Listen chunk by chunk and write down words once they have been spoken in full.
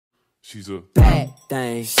She's a bad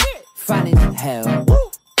thing, fine as hell,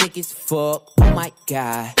 thick as fuck, oh my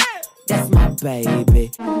god, that's my baby.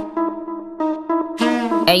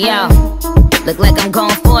 Hey yo, look like I'm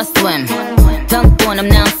going for a swim. Dunk on him,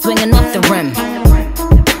 now I'm swinging off the rim.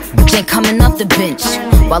 Bitch ain't coming off the bench,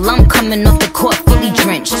 while I'm coming off the court fully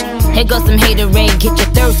drenched. Here goes some haterade, get your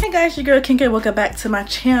thirst. Hey guys, your girl Kinky. Welcome back to my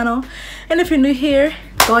channel. And if you're new here,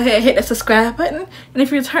 go ahead and hit that subscribe button. And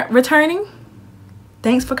if you're returning,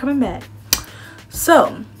 thanks for coming back. So,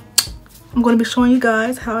 I'm going to be showing you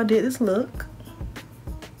guys how I did this look.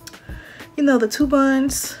 You know, the two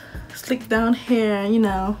buns, slick down hair, you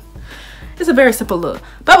know. It's a very simple look.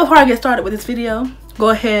 But before I get started with this video, go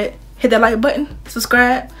ahead, hit that like button,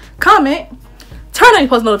 subscribe, comment, turn on your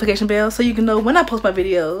post notification bell so you can know when I post my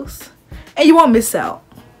videos and you won't miss out.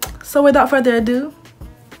 So without further ado,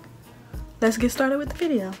 let's get started with the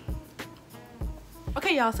video.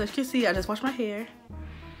 Okay y'all, so as you can see, I just washed my hair.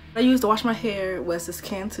 What I used to wash my hair was this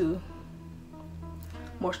Chun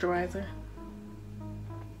moisturizer.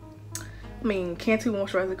 Chun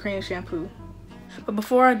moisturizer cream shampoo. But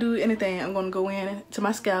before I do anything, I'm going to go in to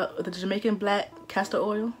my scalp with the Jamaican black castor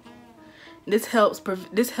oil. And this helps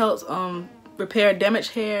repair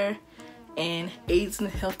damaged hair and aids in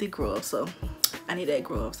healthy growth. So I need that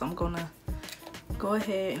growth. So I'm going to go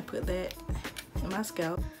ahead and put that in my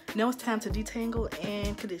scalp. Now it's time to detangle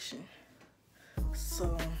and condition.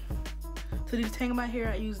 So to detangle my hair,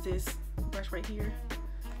 I use this brush right here.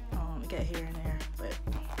 It got hair in there, but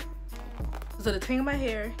so to detangle my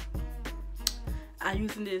hair, I'm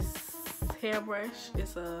using this hair brush.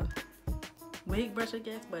 It's a wig brush, I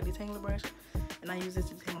guess, but a detangler brush, and I use this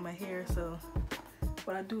to detangle my hair. So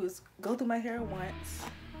what I do is go through my hair once.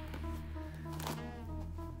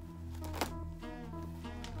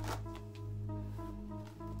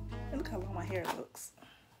 And look how long my hair looks.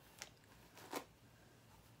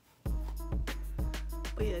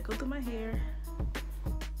 But yeah, go through my hair.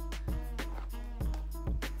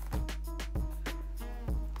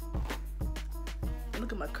 And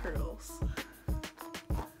look at my curls.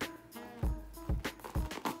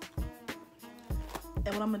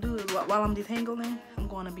 And what I'm gonna do is while I'm detangling, I'm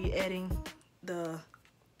going to be adding the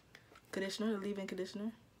conditioner, the leave-in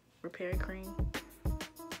conditioner, repair cream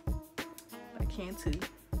by Chun.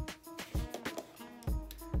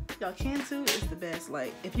 Y'all, Chun is the best.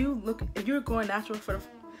 Like if you're going natural for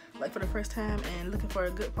the first time and looking for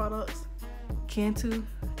good products, Chun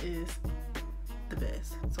is the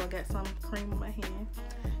best. So I got some cream in my hand.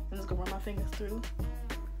 I'm just gonna run my fingers through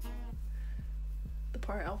the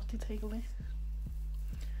part I was detangling.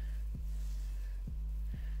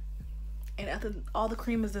 And after all the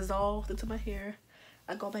cream is dissolved into my hair,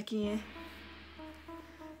 I go back in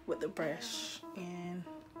with the brush and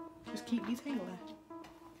just keep detangling.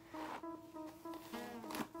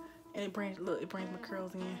 And it brings my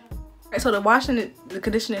curls in. Alright, so the washing, the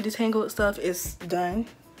conditioning, detangled stuff is done.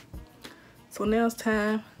 So now it's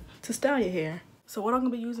time to style your hair. So what I'm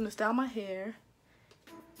gonna be using to style my hair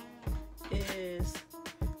is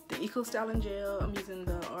the Eco Styling Gel. I'm using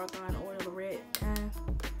the argan oil, the red kind.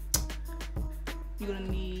 You're gonna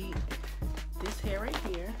need this hair right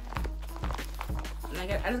here. And I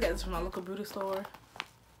just got this from my local beauty store.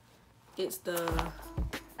 It's the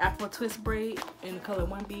Afro Twist braid in the color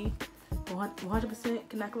 1B, 100%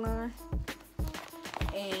 Kanaka line.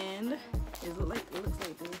 And it looks like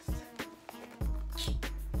this.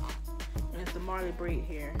 And it's the Marley braid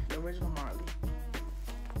hair, the original Marley.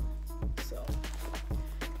 So,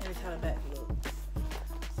 and it's how the back looks.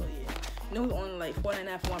 So yeah, and it was only like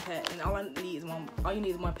 $4.99 for one pack, and all you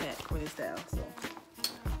need is one pack for this style. So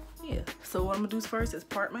yeah. So what I'm gonna do first is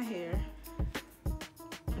part my hair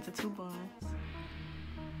into two buns.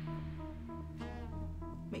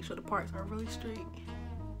 Make sure the parts are really straight.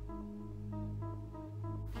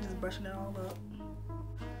 Just brushing it all up.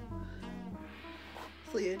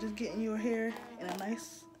 So yeah, just getting your hair in a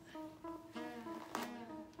nice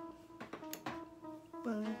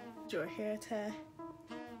bun. Your hair tie.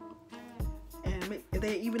 And if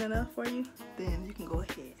they're even enough for you, then you can go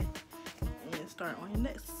ahead and start on your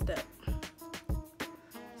next step.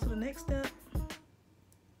 So the next step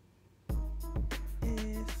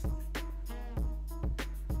is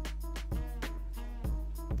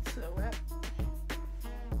to wrap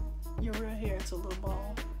your real hair into a little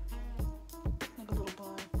ball, like a little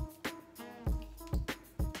bun.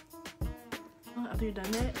 After you're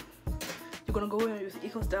done that, you're gonna go in and use the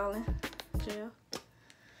Eco Styling Gel.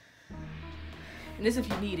 And this if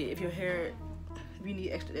you need it, if you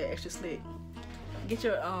need that extra slick. Get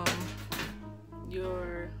your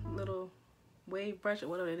little wave brush or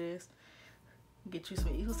whatever it is. Get you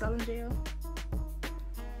some Eco Styling Gel.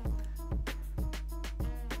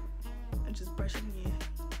 just brush it again.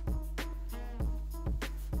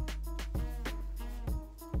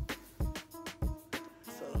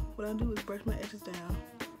 So what I do is brush my edges down.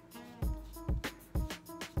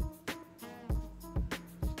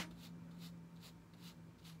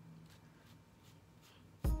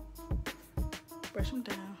 Brush them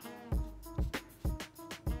down.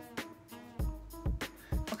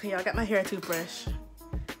 Okay, y'all, I got my hair toothbrush.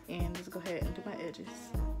 And let's go ahead and do my edges.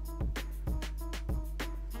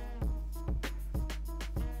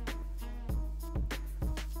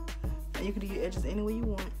 And you can do your edges any way you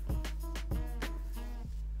want.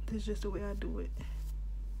 This is just the way I do it.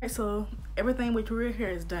 Alright, so everything with your real hair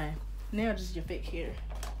is done. Now just your fake hair.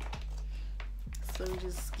 So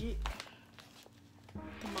just get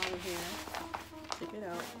the model hair, take it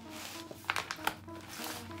out.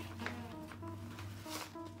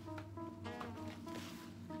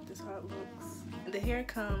 This is how it looks. And the hair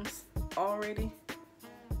comes already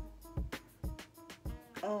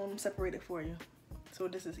separated for you. So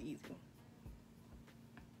this is easy.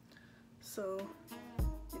 So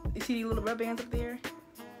you see these little rubber bands up there?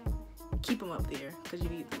 Keep them up there because you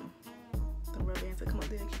need them. The rubber bands that come up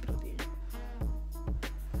there, keep it up there.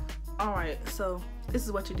 Alright, so this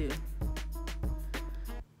is what you do.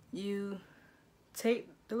 You take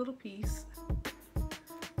the little piece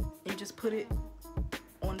and you just put it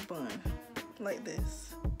on the bun like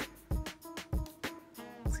this.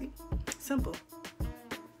 See? Simple.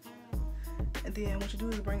 And then what you do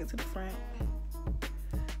is bring it to the front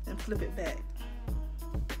and flip it back.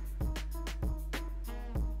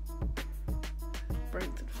 Bring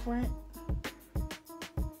it to the front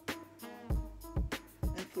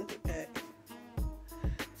and flip it back.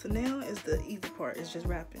 So now is the easy part, it's just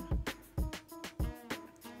wrapping.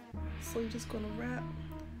 So you're just gonna wrap.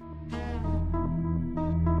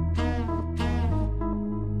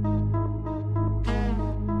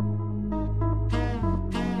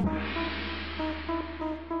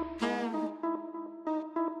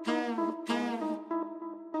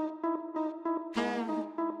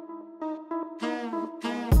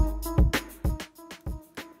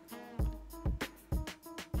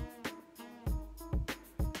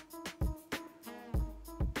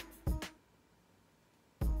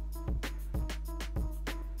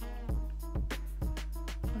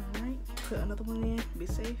 Put another one in, be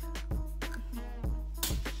safe.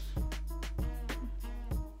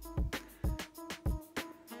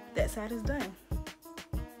 That side is done.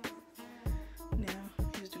 Now,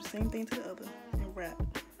 you just do the same thing to the other and wrap.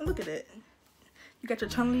 And look at it. You got your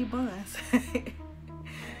Chun buns.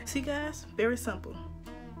 See guys, very simple.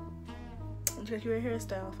 And just your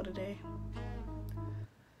hairstyle for the day.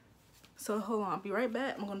 So hold on, I'll be right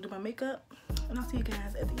back. I'm gonna do my makeup and I'll see you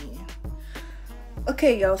guys at the end.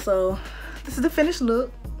 Okay y'all, so this is the finished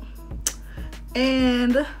look,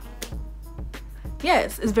 and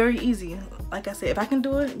yes, it's very easy. Like I said, if I can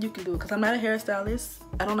do it, you can do it, because I'm not a hairstylist.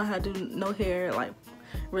 I don't know how to do no hair, like,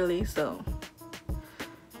 really. So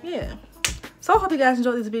yeah, so I hope you guys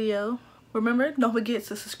enjoyed this video. Remember, don't forget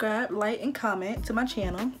to subscribe, like, and comment to my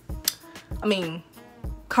channel. I mean,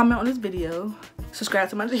 comment on this video, subscribe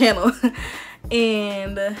to my channel,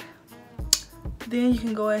 and then you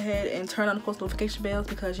can go ahead and turn on the post notification bells,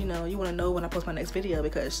 because you know you want to know when I post my next video,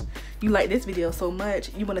 because you like this video so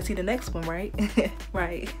much you want to see the next one, right?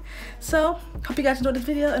 Right. So hope you guys enjoyed this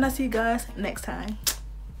video, and I'll see you guys next time.